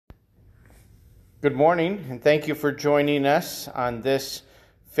Good morning, and thank you for joining us on this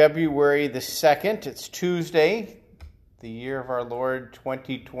February the 2nd. It's Tuesday, the year of our Lord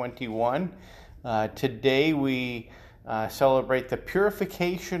 2021. Today we celebrate the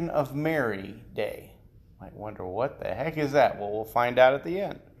Purification of Mary Day. Might wonder what the heck is that? Well, we'll find out at the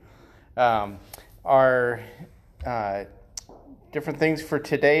end. Our different things for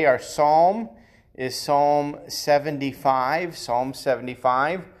today, our psalm is Psalm 75. Psalm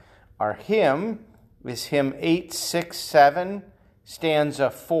 75. Our hymn is hymn 867,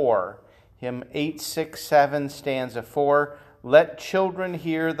 stanza 4. Hymn 867, stanza 4. Let children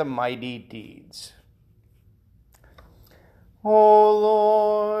hear the mighty deeds. O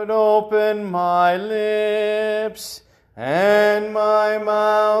Lord, open my lips, and my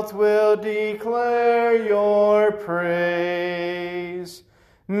mouth will declare your praise.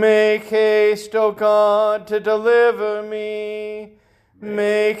 Make haste, O God, to deliver me.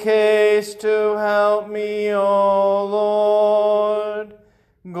 Make haste to help me, O Lord.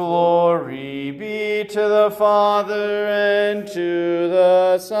 Glory be to the Father, and to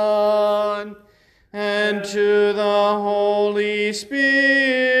the Son, and to the Holy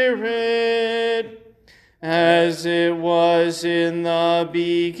Spirit, as it was in the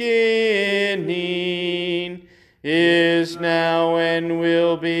beginning, is now, and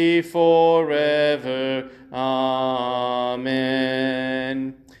will be forever. Amen.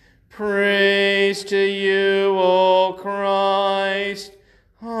 Praise to you, O Christ.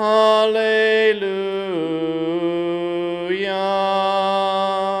 Hallelujah.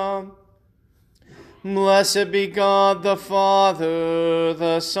 Blessed be God the Father,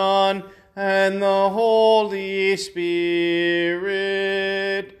 the Son, and the Holy Spirit.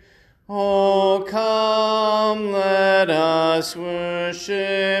 Oh, come, let us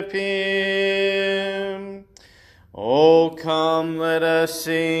worship him. Oh, come, let us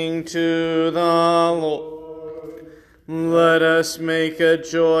sing to the Lord. Let us make a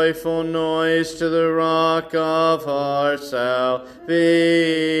joyful noise to the rock of our salvation.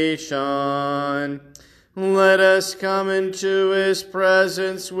 Let us come into his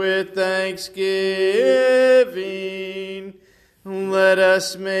presence with thanksgiving. Let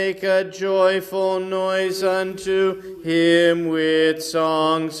us make a joyful noise unto him with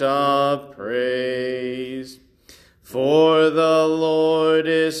songs of praise. For the Lord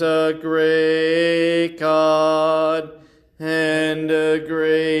is a great God, and a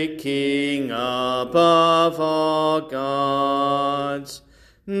great King above all gods.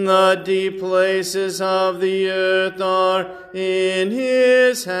 The deep places of the earth are in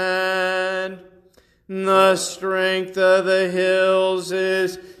his hand. The strength of the hills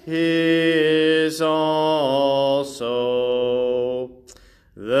is his also.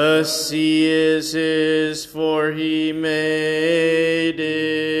 The sea is his, for he made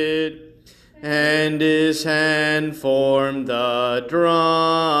it, and his hand formed the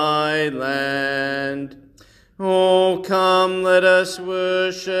dry land. Oh, come, let us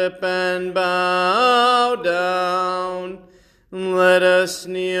worship and bow down. Let us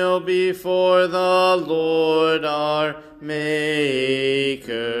kneel before the Lord our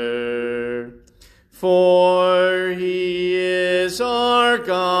Maker. For he is our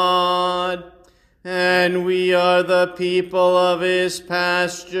God, and we are the people of his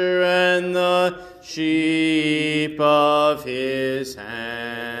pasture and the sheep of his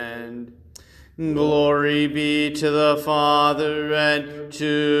hand. Glory be to the Father, and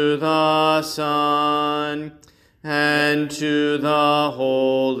to the Son, and to the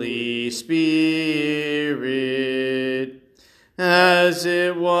Holy Spirit, as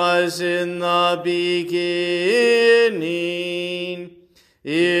it was in the beginning,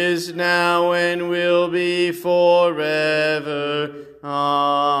 is now, and will be forever.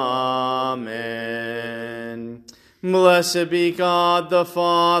 Amen. Blessed be God the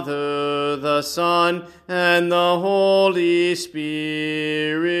Father, the Son, and the Holy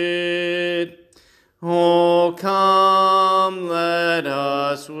Spirit. Oh, come, let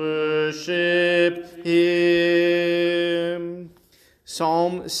us worship him.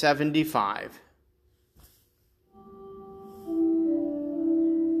 Psalm 75.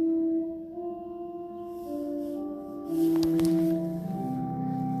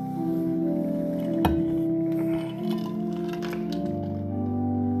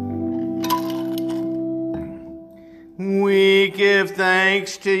 We give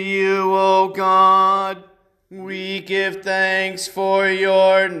thanks to you, O God. We give thanks, for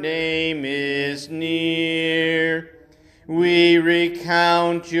your name is near. We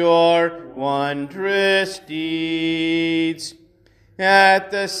recount your wondrous deeds.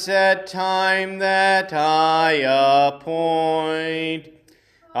 At the set time that I appoint,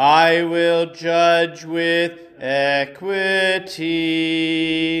 I will judge with equity.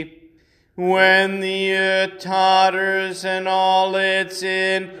 When the earth totters and all its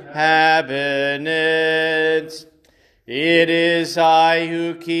inhabitants, it is I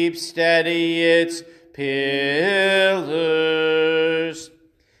who keep steady its pillars.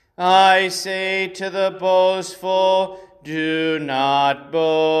 I say to the boastful, do not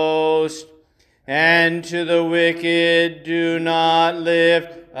boast, and to the wicked, do not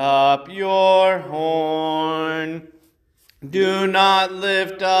lift up your horn. Do not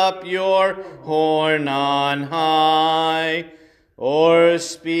lift up your horn on high, or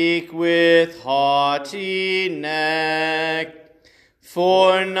speak with haughty neck.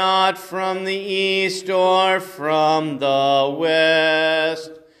 For not from the east or from the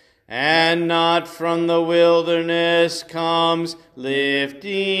west, and not from the wilderness comes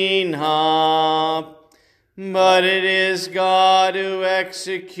lifting up, but it is God who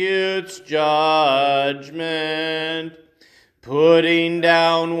executes judgment, putting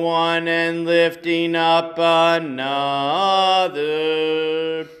down one and lifting up another.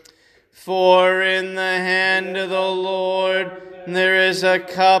 For in the hand of the Lord there is a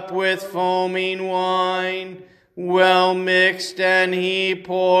cup with foaming wine, well mixed, and he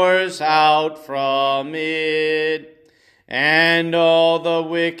pours out from it. And all the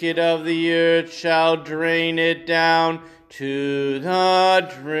wicked of the earth shall drain it down to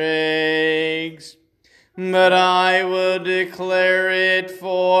the dregs. But I will declare it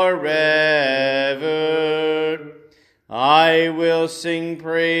forever. I will sing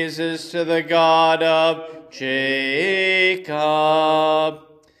praises to the God of Jacob.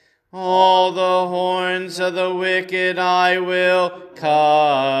 All the horns of the wicked I will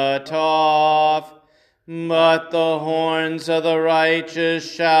cut off, but the horns of the righteous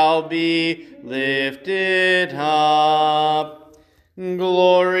shall be lifted up.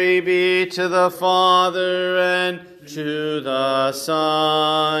 Glory be to the Father, and to the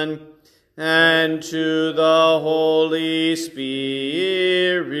Son, and to the Holy Spirit,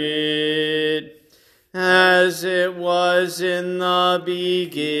 as it was in the beginning,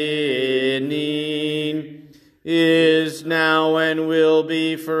 is now, and will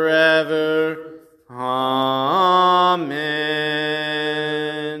be forever. Amen.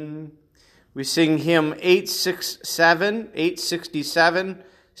 We sing hymn 867,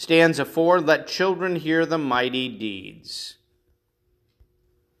 stanza 4, Let Children Hear the Mighty Deeds.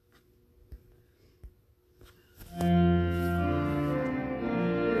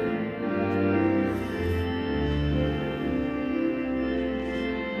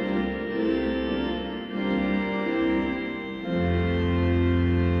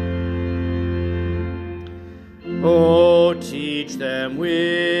 Oh, teach them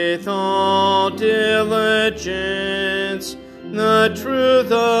with all diligence the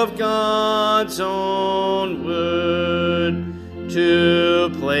truth of God's own word, to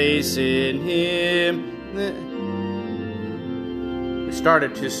place in him. We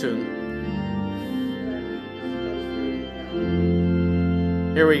started too soon.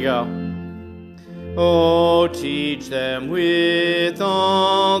 Here we go. Oh, teach them with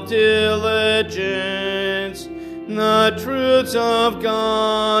all diligence the truths of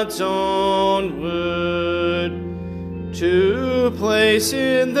God's own word, to place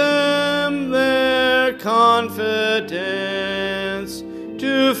in them their confidence,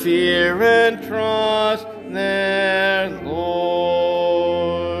 to fear and trust their Lord.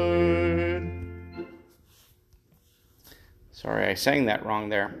 Sorry, I sang that wrong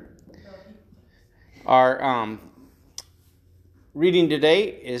there. Our reading today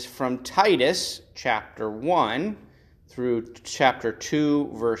is from Titus chapter 1 through chapter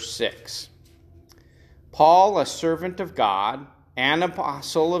 2, verse 6. Paul, a servant of God, an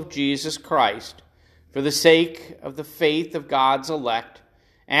apostle of Jesus Christ, for the sake of the faith of God's elect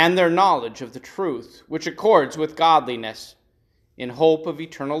and their knowledge of the truth, which accords with godliness, in hope of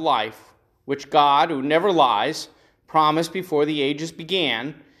eternal life, which God, who never lies, promised before the ages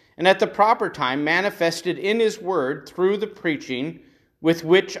began, and at the proper time manifested in his word through the preaching with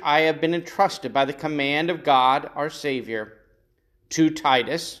which I have been entrusted by the command of God our Savior. To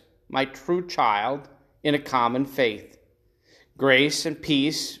Titus, my true child, in a common faith. Grace and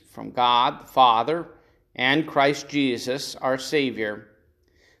peace from God the Father and Christ Jesus our Savior.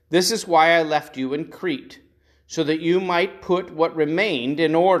 This is why I left you in Crete, so that you might put what remained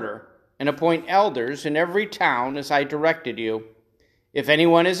in order and appoint elders in every town as I directed you. If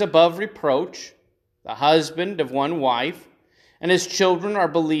anyone is above reproach, the husband of one wife, and his children are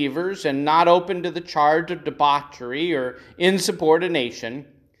believers and not open to the charge of debauchery or insubordination,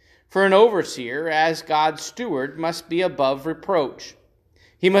 for an overseer, as God's steward, must be above reproach.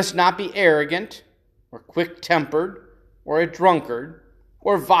 He must not be arrogant, or quick-tempered, or a drunkard,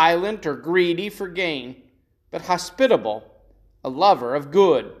 or violent or greedy for gain, but hospitable, a lover of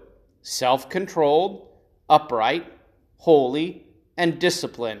good, self-controlled, upright, holy, and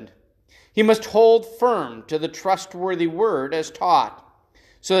disciplined. He must hold firm to the trustworthy word as taught,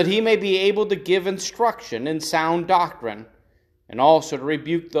 so that he may be able to give instruction in sound doctrine, and also to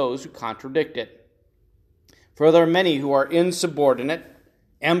rebuke those who contradict it. For there are many who are insubordinate,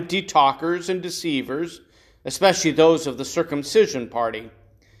 empty talkers and deceivers, especially those of the circumcision party.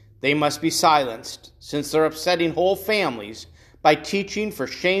 They must be silenced, since they're upsetting whole families by teaching for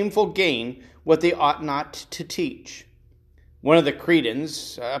shameful gain what they ought not to teach. One of the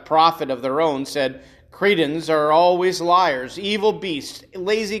Cretans, a prophet of their own, said, "Cretans are always liars, evil beasts,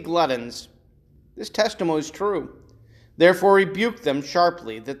 lazy gluttons." This testimony is true. Therefore rebuke them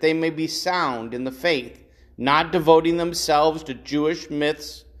sharply, that they may be sound in the faith, not devoting themselves to Jewish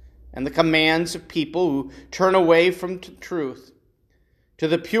myths and the commands of people who turn away from truth. To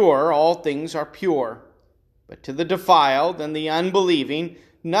the pure all things are pure, but to the defiled and the unbelieving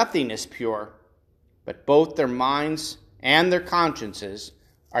nothing is pure, but both their minds and their consciences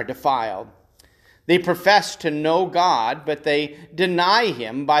are defiled. They profess to know God, but they deny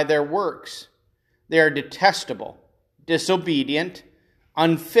him by their works. They are detestable, disobedient,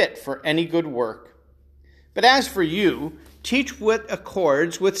 unfit for any good work. But as for you, teach what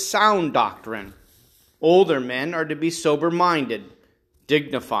accords with sound doctrine. Older men are to be sober-minded,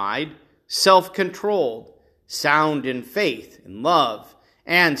 dignified, self-controlled, sound in faith, in love,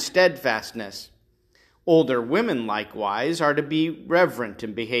 and steadfastness. Older women, likewise, are to be reverent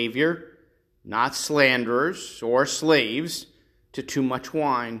in behavior, not slanderers or slaves to too much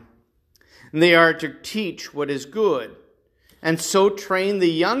wine. They are to teach what is good, and so train the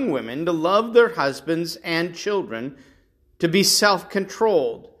young women to love their husbands and children, to be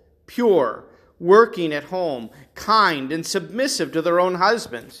self-controlled, pure, working at home, kind, and submissive to their own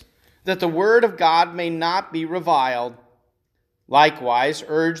husbands, that the word of God may not be reviled. Likewise,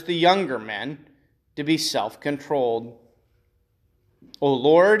 urge the younger men to be self-controlled. O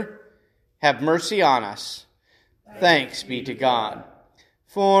Lord, have mercy on us. Thanks be to God.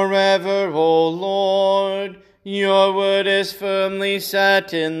 Forever, O Lord, your word is firmly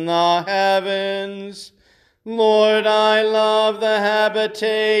set in the heavens. Lord, I love the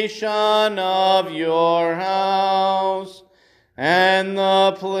habitation of your house, and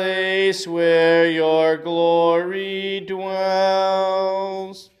the place where your glory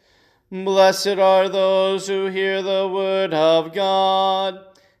dwells. Blessed are those who hear the word of God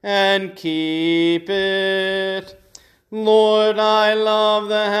and keep it. Lord, I love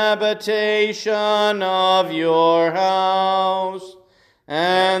the habitation of your house,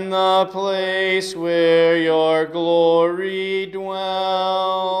 and the place where your glory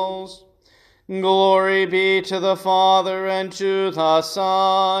dwells. Glory be to the Father, and to the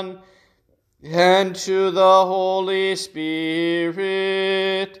Son, and to the Holy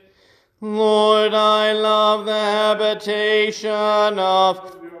Spirit. Lord, I love the habitation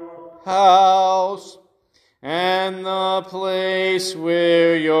of your house, and the place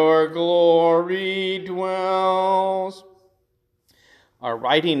where your glory dwells. Our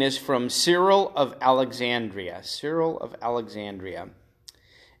writing is from Cyril of Alexandria. Cyril of Alexandria.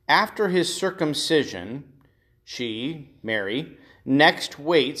 After his circumcision, she, Mary, next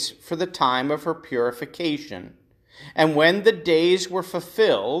waits for the time of her purification. And when the days were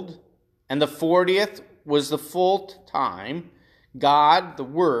fulfilled, and the 40th was the full time, God, the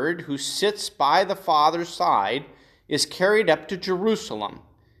Word, who sits by the Father's side, is carried up to Jerusalem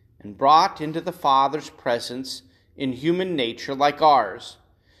and brought into the Father's presence in human nature like ours,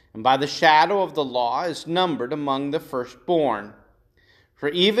 and by the shadow of the law is numbered among the firstborn. For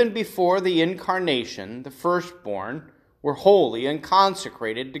even before the incarnation, the firstborn were holy and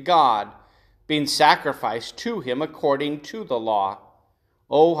consecrated to God, being sacrificed to him according to the law.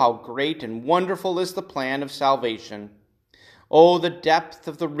 Oh, how great and wonderful is the plan of salvation! Oh, the depth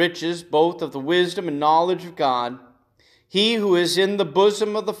of the riches, both of the wisdom and knowledge of God! He who is in the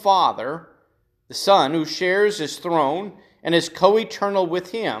bosom of the Father, the Son who shares his throne and is co-eternal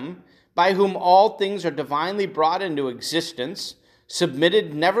with him, by whom all things are divinely brought into existence,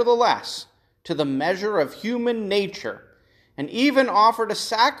 submitted nevertheless to the measure of human nature, and even offered a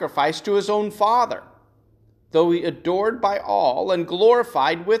sacrifice to his own Father, though he adored by all and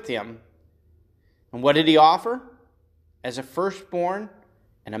glorified with him. And what did he offer? As a firstborn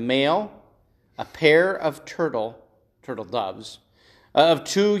and a male, a pair of turtle doves, of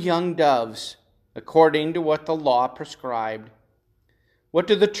 2 young doves, according to what the law prescribed. What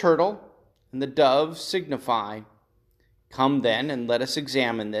do the turtle and the dove signify? Come then, and let us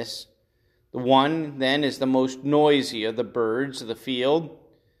examine this. The one then is the most noisy of the birds of the field,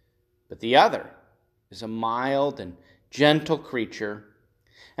 but the other is a mild and gentle creature.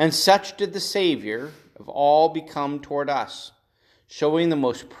 And such did the Savior of all become toward us, showing the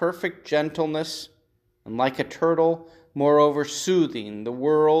most perfect gentleness, and like a turtle, moreover soothing the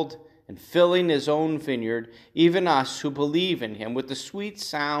world and filling his own vineyard, even us who believe in him, with the sweet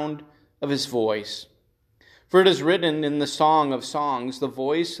sound of his voice. For it is written in the Song of Songs, the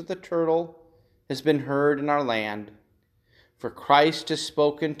voice of the turtle has been heard in our land. For Christ has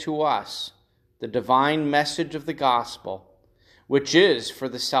spoken to us the divine message of the gospel, which is for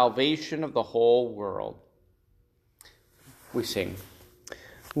the salvation of the whole world. We sing.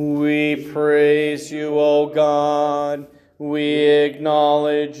 We praise you, O God. We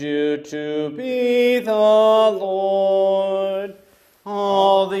acknowledge you to be the Lord.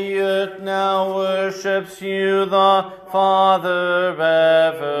 All the earth now worships you, the Father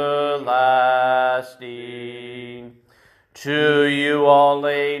everlasting. To you all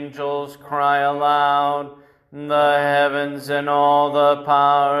angels cry aloud, the heavens and all the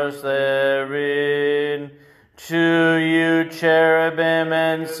powers therein. To you cherubim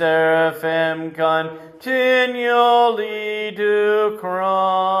and seraphim continually do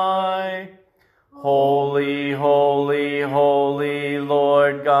cry, Holy, holy, holy,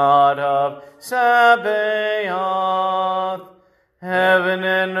 Lord God of Sabaoth. Heaven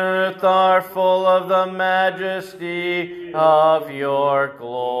and earth are full of the majesty of your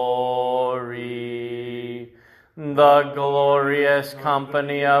glory. The glorious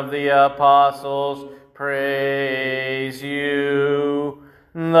company of the apostles praise you.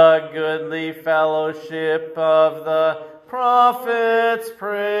 The goodly fellowship of the prophets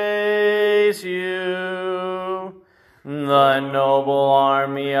praise you. The noble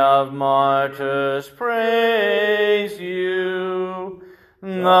army of martyrs praise you.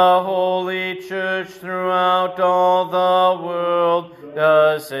 The holy church throughout all the world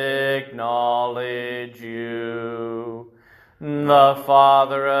does acknowledge you. The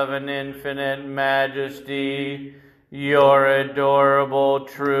Father of an infinite majesty, your adorable,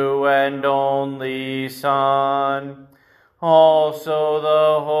 true, and only Son, also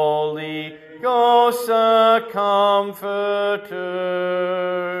the Holy Ghost, the Comforter.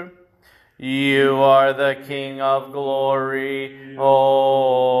 You are the King of glory,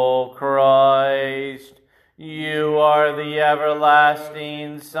 O Christ. You are the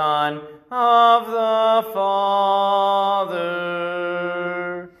everlasting Son of the Father.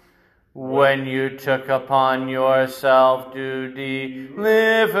 When you took upon yourself to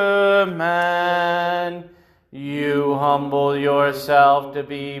deliver man, you humble yourself to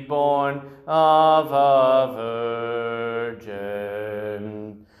be born of a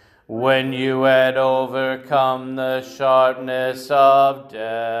virgin. When you had overcome the sharpness of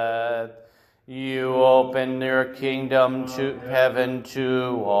death, you opened your kingdom to heaven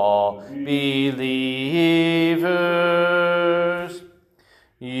to all believers.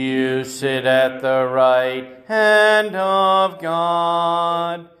 You sit at the right hand of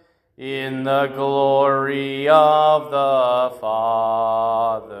God, in the glory of the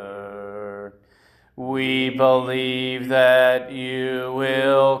Father. We believe that you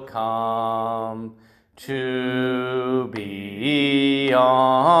will come to be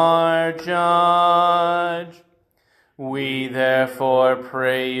our judge. We therefore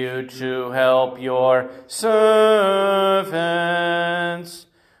pray you to help your servants,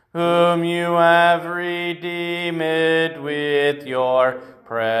 whom you have redeemed with your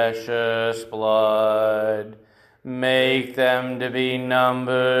precious blood. Make them to be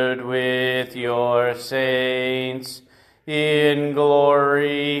numbered with your saints in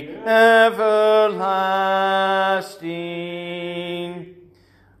glory everlasting.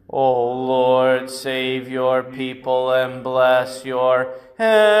 O Lord, save your people and bless your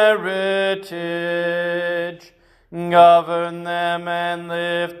heritage. Govern them and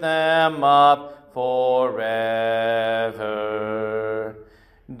lift them up forever.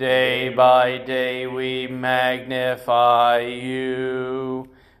 Day by day we magnify you,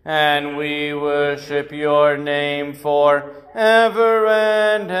 and we worship your name forever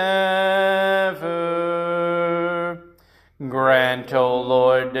and ever. Grant, O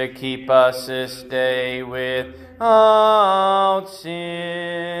Lord, to keep us this day without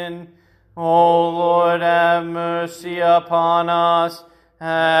sin. O Lord, have mercy upon us.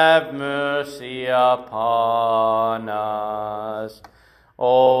 Have mercy upon us.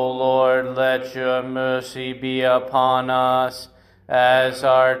 O Lord, let your mercy be upon us, as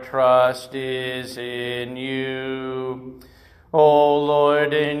our trust is in you. O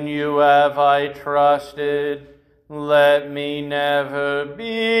Lord, in you have I trusted. let me never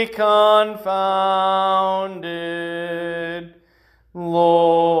be confounded.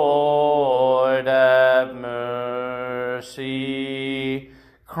 Lord, have mercy.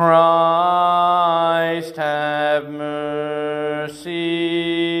 Christ, have mercy.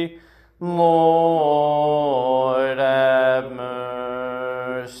 Lord, have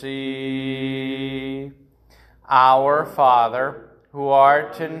mercy. Our Father, who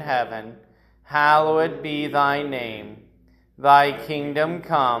art in heaven, hallowed be thy name. Thy kingdom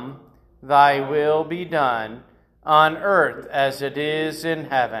come, thy will be done, on earth as it is in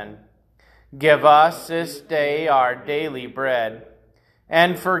heaven. Give us this day our daily bread,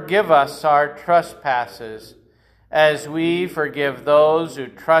 and forgive us our trespasses, as we forgive those who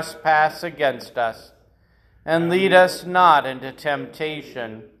trespass against us. And lead us not into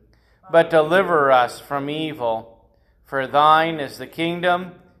temptation, but deliver us from evil. For thine is the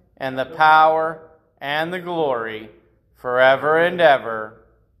kingdom, and the power, and the glory, forever and ever.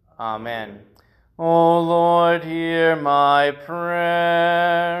 Amen. O Lord, hear my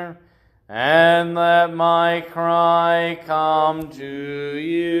prayer, and let my cry come to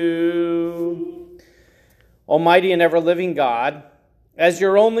you. Almighty and ever-living God, as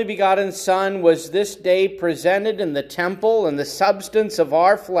your only begotten Son was this day presented in the temple in the substance of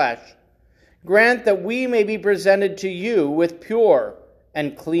our flesh, grant that we may be presented to you with pure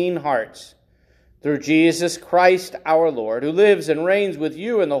and clean hearts. Through Jesus Christ our Lord, who lives and reigns with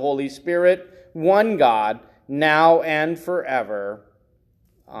you in the Holy Spirit, one God, now and forever.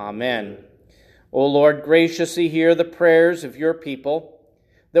 Amen. O Lord, graciously hear the prayers of your people,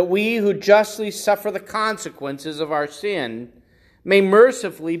 that we who justly suffer the consequences of our sin may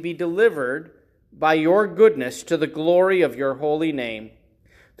mercifully be delivered by your goodness to the glory of your holy name.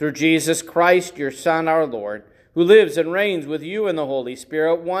 Through Jesus Christ, your Son, our Lord, who lives and reigns with you in the Holy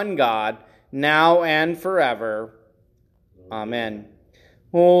Spirit, one God, now and forever. Amen.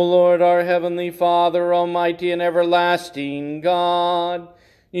 O Lord, our heavenly Father, almighty and everlasting God,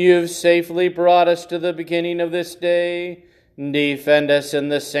 you've safely brought us to the beginning of this day. Defend us in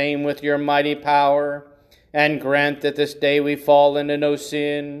the same with your mighty power, and grant that this day we fall into no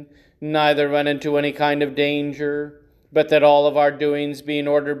sin, neither run into any kind of danger, but that all of our doings, being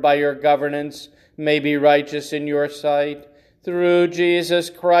ordered by your governance, may be righteous in your sight. Through Jesus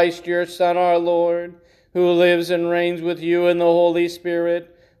Christ, your Son, our Lord, who lives and reigns with you in the Holy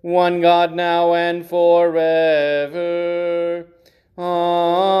Spirit, one God, now and forever.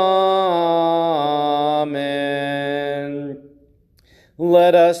 Amen.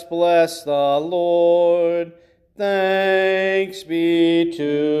 Let us bless the Lord. Thanks be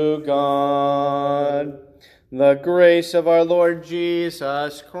to God. The grace of our Lord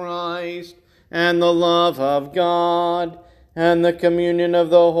Jesus Christ, and the love of God, and the communion of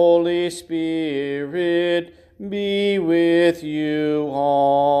the Holy Spirit be with you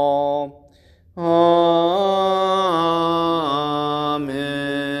all. Amen.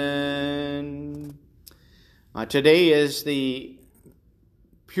 Today is the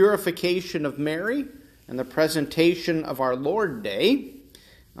purification of Mary and the presentation of our Lord Day.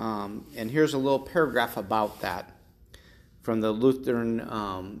 And here's a little paragraph about that from the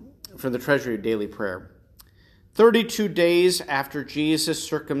from the Treasury Daily Prayer. 32 days after Jesus'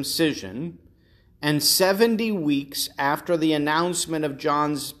 circumcision, and 70 weeks after the announcement of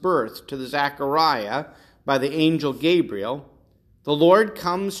John's birth to the Zechariah by the angel Gabriel, the Lord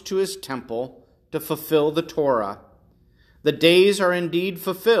comes to his temple to fulfill the Torah. The days are indeed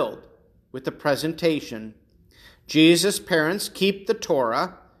fulfilled with the presentation. Jesus' parents keep the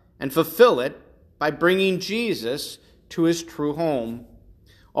Torah and fulfill it by bringing Jesus to his true home.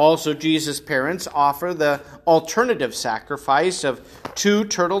 Also, Jesus' parents offer the alternative sacrifice of 2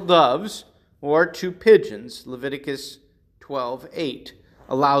 turtle doves or 2 pigeons. Leviticus 12:8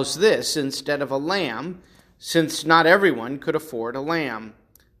 allows this instead of a lamb, since not everyone could afford a lamb,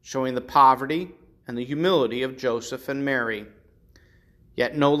 showing the poverty and the humility of Joseph and Mary.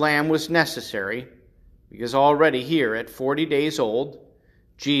 Yet no lamb was necessary, because already here at 40 days old,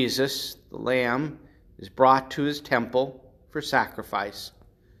 Jesus, the lamb, is brought to his temple for sacrifice.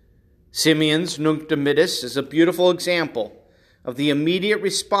 Simeon's Nunc Dimittis is a beautiful example of the immediate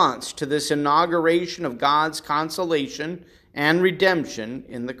response to this inauguration of God's consolation and redemption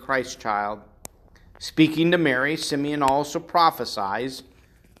in the Christ child. Speaking to Mary, Simeon also prophesies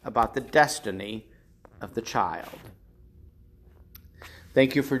about the destiny of the child.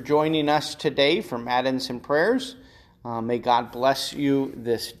 Thank you for joining us today for Matins and Prayers. May God bless you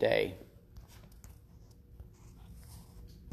this day.